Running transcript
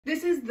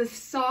This is the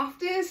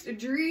softest,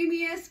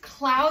 dreamiest,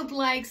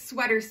 cloud-like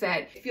sweater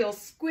set. It feels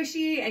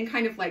squishy and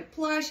kind of like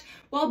plush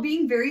while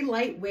being very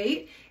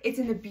lightweight. It's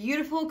in a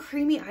beautiful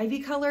creamy ivy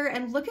color,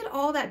 and look at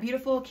all that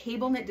beautiful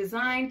cable knit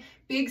design,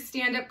 big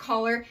stand-up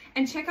collar,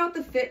 and check out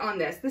the fit on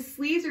this. The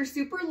sleeves are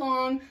super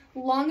long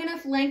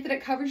enough length that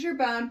it covers your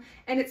bum,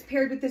 and it's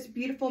paired with this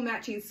beautiful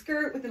matching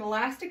skirt with an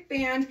elastic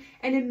band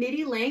and a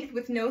midi length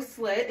with no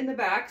slit in the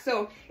back,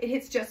 so it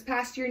hits just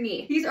past your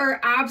knee. These are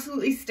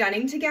absolutely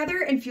stunning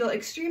together and feel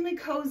extremely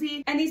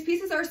cozy, and these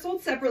pieces are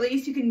sold separately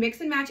so you can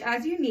mix and match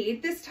as you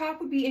need. This top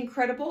would be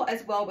incredible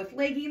as well with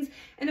leggings,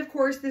 and of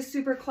course this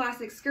super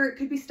classic skirt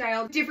could be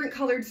styled different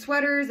colored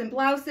sweaters and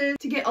blouses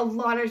to get a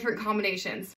lot of different combinations.